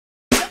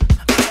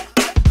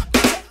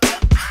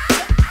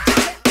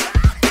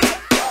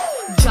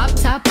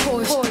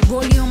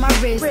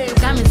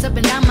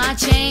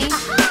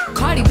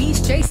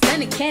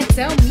can't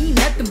tell me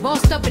nothing.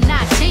 Bossed up and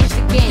I changed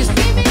the game. You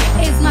see me?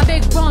 It's my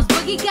big bronze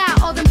boogie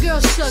got all them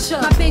girls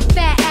shook. My big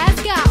fat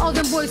ass got all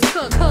them boys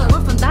cooked.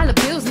 We're from dollar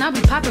bills, now we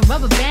popping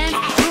rubber bands.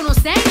 Bruno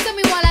sang to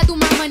me while I do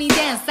my money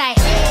dance like,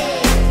 hey.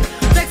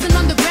 Flexing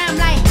on the gram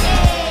like,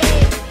 hey.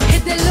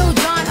 Hit the Lil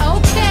Jon,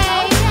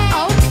 okay,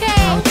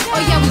 okay. Oh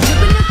yeah, we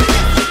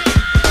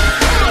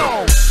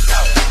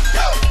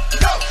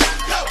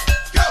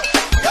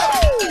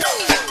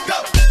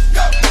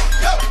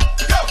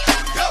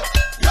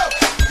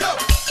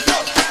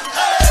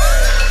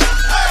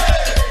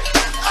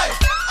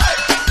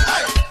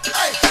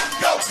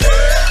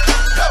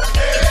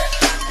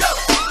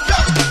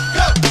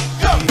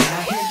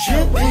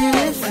drippin'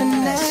 in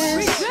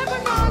finesse.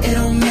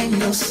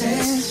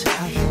 Sense.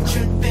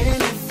 Dripping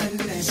in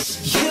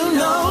finesse. You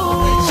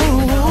know,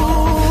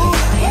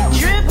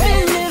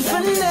 dripping in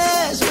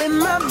finesse with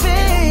my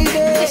baby.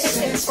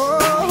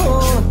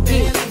 Oh,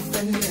 dripping in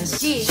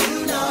finesse.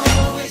 You know,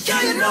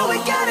 girl, you know we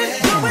got it.